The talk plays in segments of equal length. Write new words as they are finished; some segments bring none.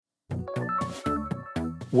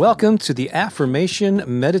Welcome to the Affirmation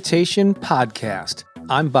Meditation Podcast.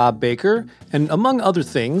 I'm Bob Baker, and among other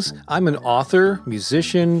things, I'm an author,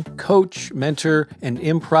 musician, coach, mentor, and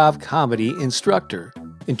improv comedy instructor.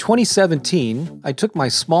 In 2017, I took my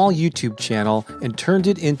small YouTube channel and turned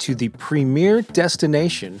it into the premier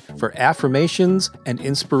destination for affirmations and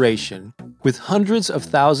inspiration, with hundreds of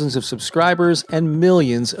thousands of subscribers and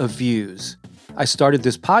millions of views. I started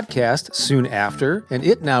this podcast soon after, and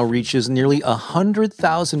it now reaches nearly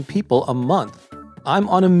 100,000 people a month. I'm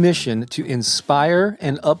on a mission to inspire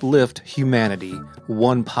and uplift humanity,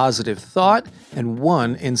 one positive thought and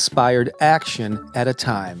one inspired action at a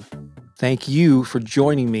time. Thank you for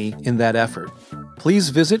joining me in that effort. Please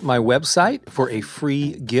visit my website for a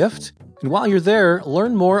free gift. And while you're there,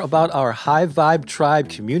 learn more about our High Vibe Tribe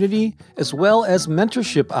community, as well as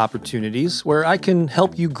mentorship opportunities where I can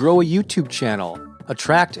help you grow a YouTube channel,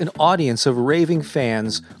 attract an audience of raving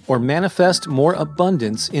fans, or manifest more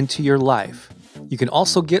abundance into your life. You can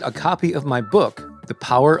also get a copy of my book, The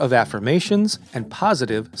Power of Affirmations and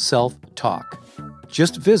Positive Self-Talk.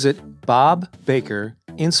 Just visit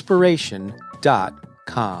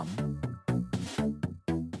bobbakerinspiration.com.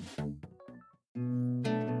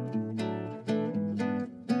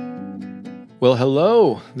 Well,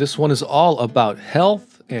 hello. This one is all about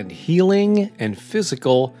health and healing and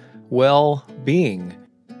physical well-being.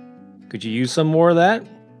 Could you use some more of that?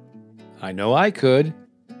 I know I could.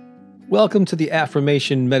 Welcome to the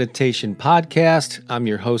Affirmation Meditation Podcast. I'm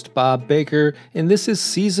your host, Bob Baker, and this is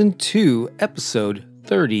Season 2, Episode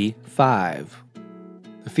 35.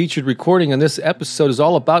 The featured recording on this episode is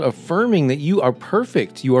all about affirming that you are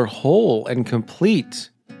perfect, you are whole and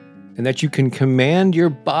complete, and that you can command your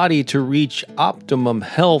body to reach optimum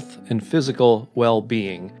health and physical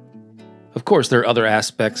well-being. Of course, there are other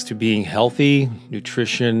aspects to being healthy,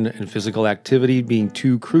 nutrition and physical activity being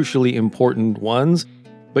two crucially important ones,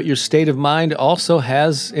 but your state of mind also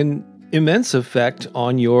has an immense effect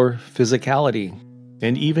on your physicality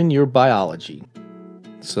and even your biology.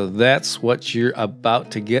 So that's what you're about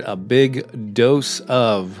to get a big dose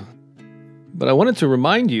of. But I wanted to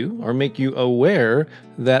remind you or make you aware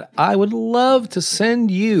that I would love to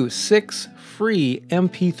send you 6 free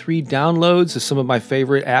MP3 downloads of some of my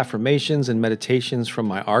favorite affirmations and meditations from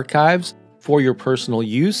my archives for your personal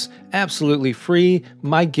use. Absolutely free,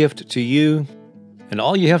 my gift to you. And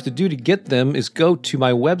all you have to do to get them is go to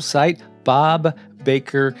my website,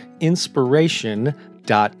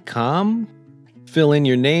 bobbakerinspiration.com. Fill in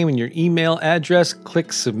your name and your email address,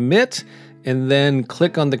 click submit, and then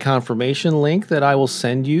click on the confirmation link that I will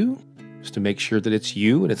send you just to make sure that it's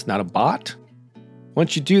you and it's not a bot.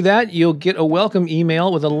 Once you do that, you'll get a welcome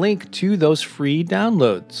email with a link to those free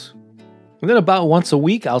downloads. And then about once a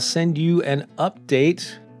week, I'll send you an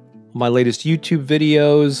update on my latest YouTube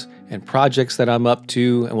videos and projects that I'm up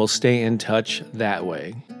to, and we'll stay in touch that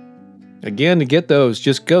way. Again, to get those,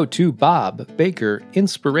 just go to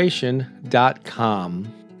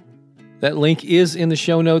bobbakerinspiration.com. That link is in the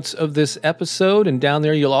show notes of this episode, and down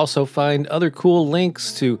there you'll also find other cool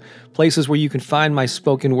links to places where you can find my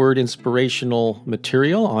spoken word inspirational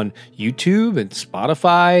material on YouTube and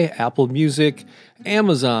Spotify, Apple Music,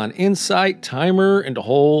 Amazon, Insight, Timer, and a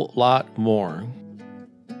whole lot more.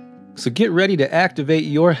 So get ready to activate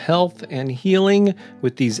your health and healing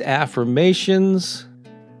with these affirmations.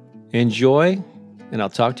 Enjoy, and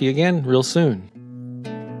I'll talk to you again real soon.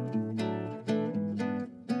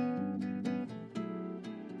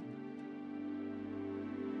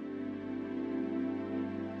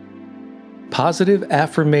 Positive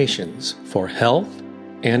affirmations for health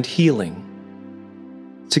and healing.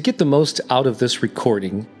 To get the most out of this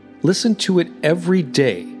recording, listen to it every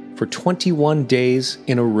day for 21 days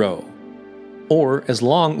in a row, or as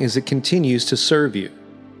long as it continues to serve you.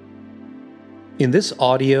 In this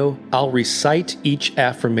audio, I'll recite each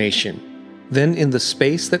affirmation. Then in the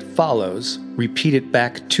space that follows, repeat it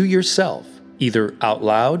back to yourself, either out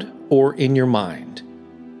loud or in your mind.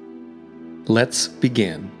 Let's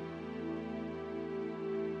begin.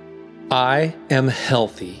 I am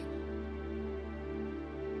healthy.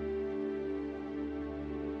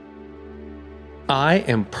 I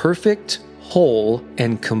am perfect, whole,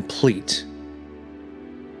 and complete.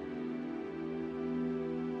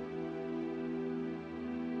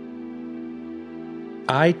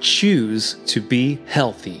 I choose to be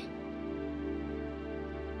healthy.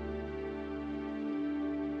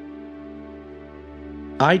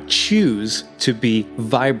 I choose to be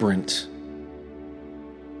vibrant.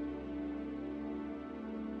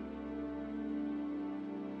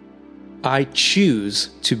 I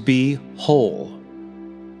choose to be whole.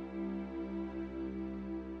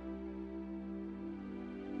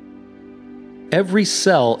 Every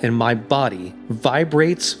cell in my body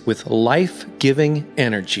vibrates with life-giving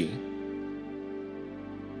energy.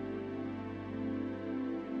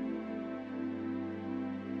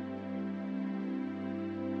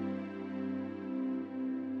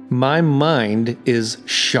 My mind is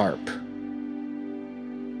sharp.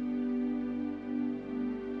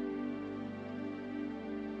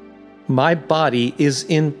 My body is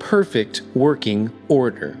in perfect working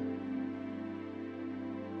order.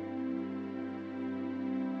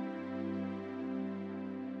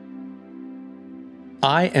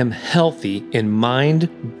 I am healthy in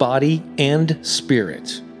mind, body, and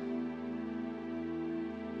spirit.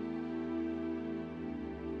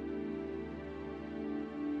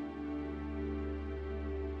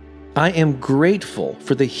 I am grateful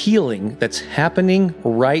for the healing that's happening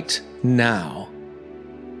right now.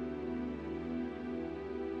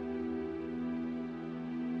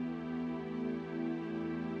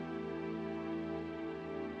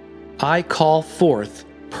 I call forth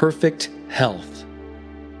perfect health.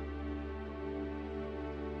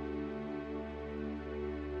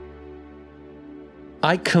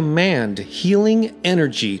 I command healing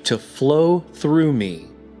energy to flow through me.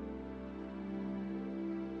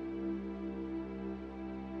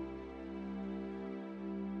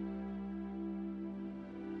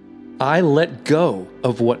 I let go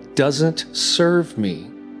of what doesn't serve me.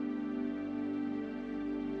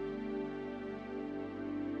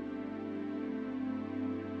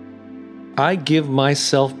 I give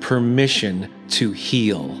myself permission to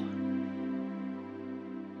heal.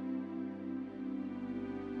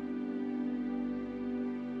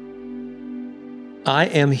 I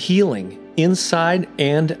am healing inside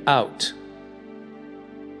and out.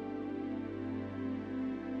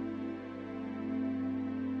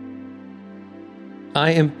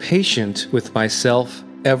 I am patient with myself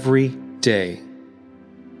every day.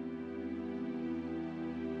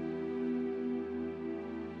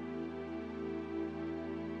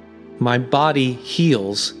 My body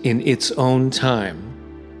heals in its own time.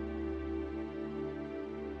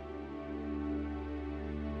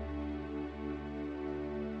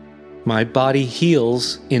 My body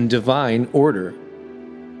heals in divine order.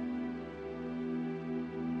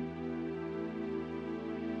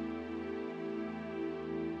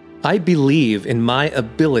 I believe in my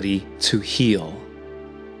ability to heal.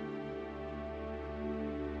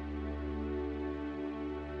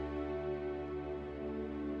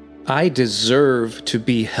 I deserve to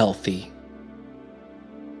be healthy.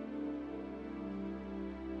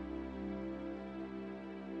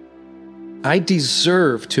 I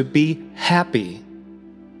deserve to be happy.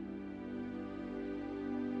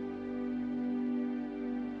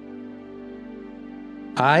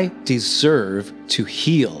 I deserve to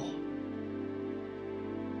heal.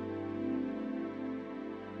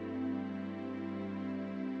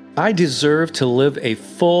 I deserve to live a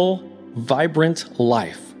full, vibrant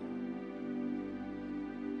life.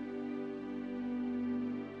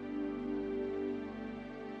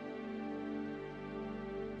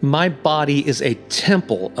 My body is a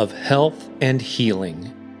temple of health and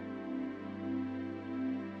healing.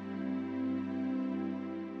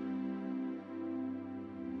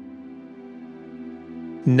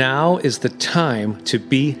 Now is the time to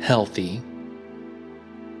be healthy.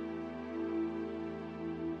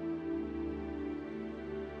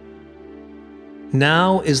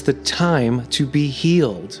 Now is the time to be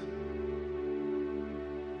healed.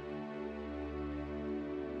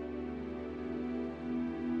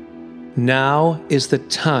 Now is the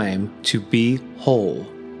time to be whole.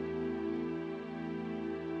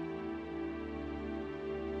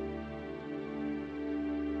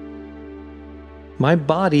 My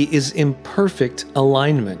body is in perfect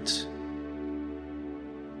alignment.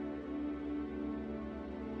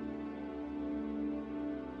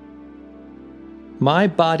 My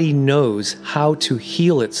body knows how to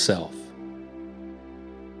heal itself.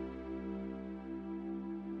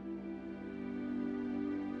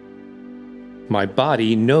 My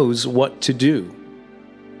body knows what to do.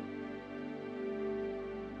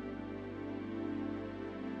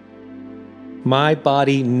 My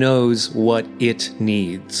body knows what it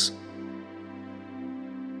needs.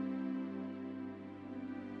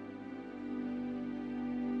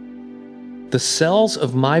 The cells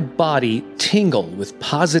of my body tingle with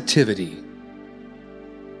positivity.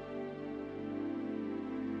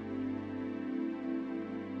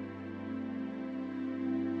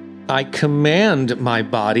 I command my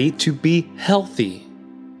body to be healthy.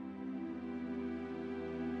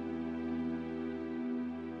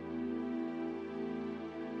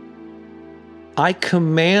 I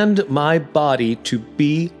command my body to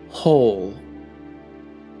be whole.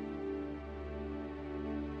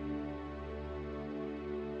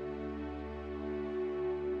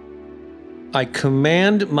 I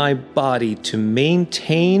command my body to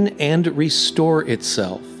maintain and restore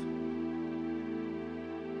itself.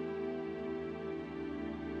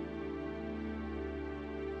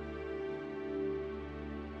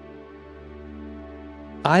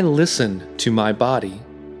 I listen to my body.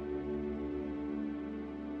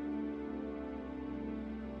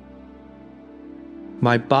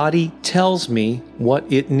 My body tells me what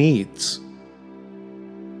it needs.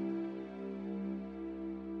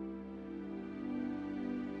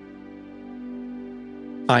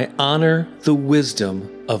 I honor the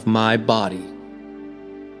wisdom of my body.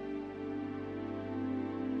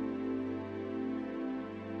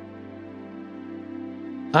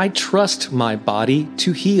 I trust my body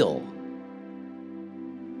to heal.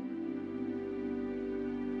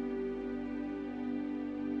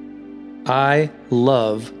 I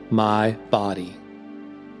love my body.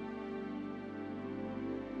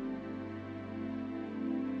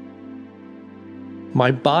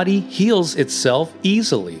 My body heals itself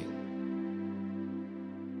easily.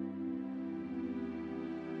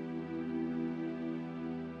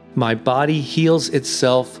 My body heals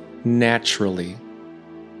itself naturally.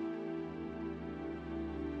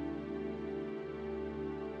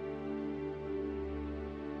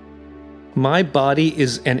 My body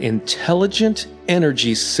is an intelligent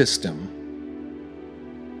energy system.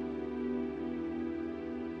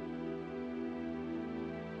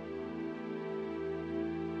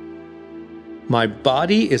 My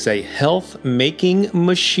body is a health-making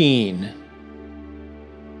machine.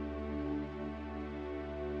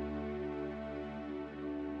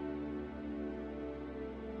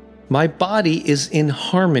 My body is in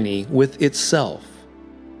harmony with itself.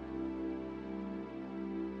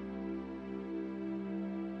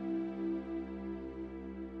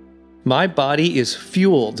 My body is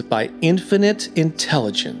fueled by infinite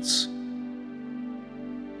intelligence.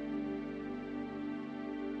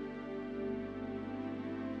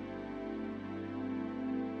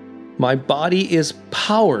 My body is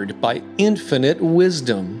powered by infinite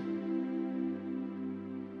wisdom.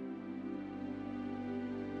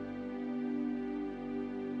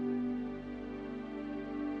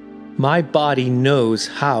 My body knows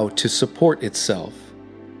how to support itself.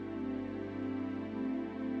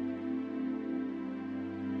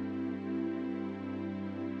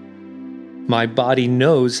 My body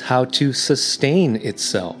knows how to sustain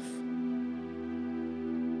itself.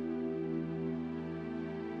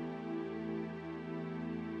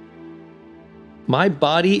 My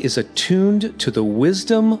body is attuned to the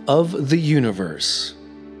wisdom of the universe.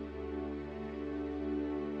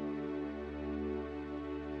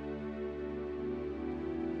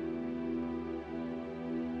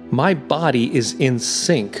 My body is in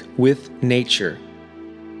sync with nature.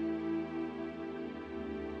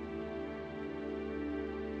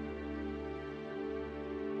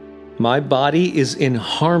 My body is in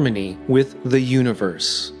harmony with the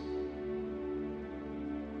universe.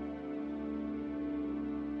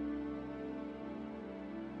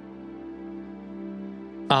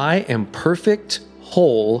 I am perfect,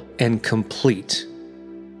 whole, and complete.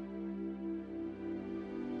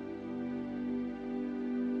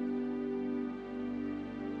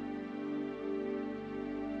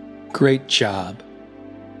 Great job.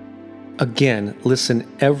 Again, listen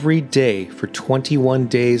every day for 21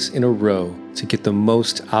 days in a row to get the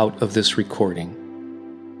most out of this recording.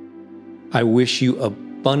 I wish you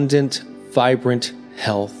abundant, vibrant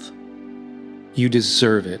health. You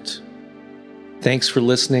deserve it. Thanks for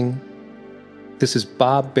listening. This is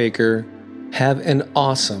Bob Baker. Have an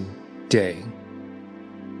awesome day.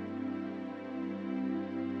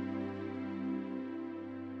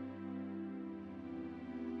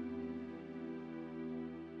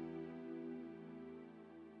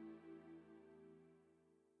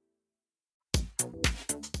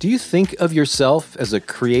 Do you think of yourself as a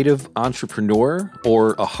creative entrepreneur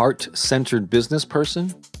or a heart-centered business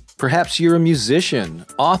person? Perhaps you're a musician,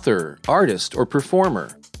 author, artist, or performer.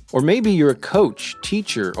 Or maybe you're a coach,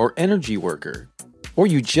 teacher, or energy worker. Or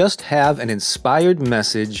you just have an inspired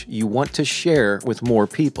message you want to share with more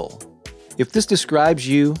people. If this describes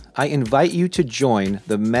you, I invite you to join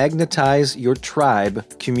the Magnetize Your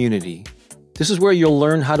Tribe community. This is where you'll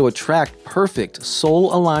learn how to attract perfect,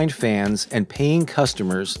 soul-aligned fans and paying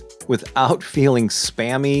customers without feeling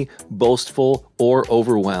spammy, boastful, or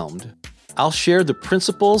overwhelmed. I'll share the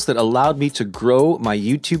principles that allowed me to grow my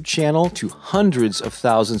YouTube channel to hundreds of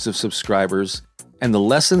thousands of subscribers and the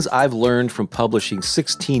lessons I've learned from publishing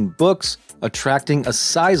 16 books, attracting a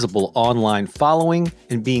sizable online following,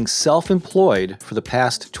 and being self-employed for the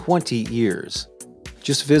past 20 years.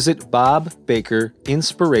 Just visit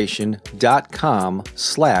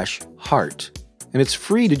bobbakerinspiration.com/heart. heart. And it's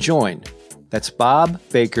free to join. That's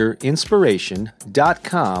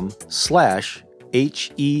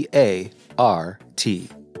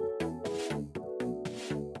bobbakerinspiration.com/HEART.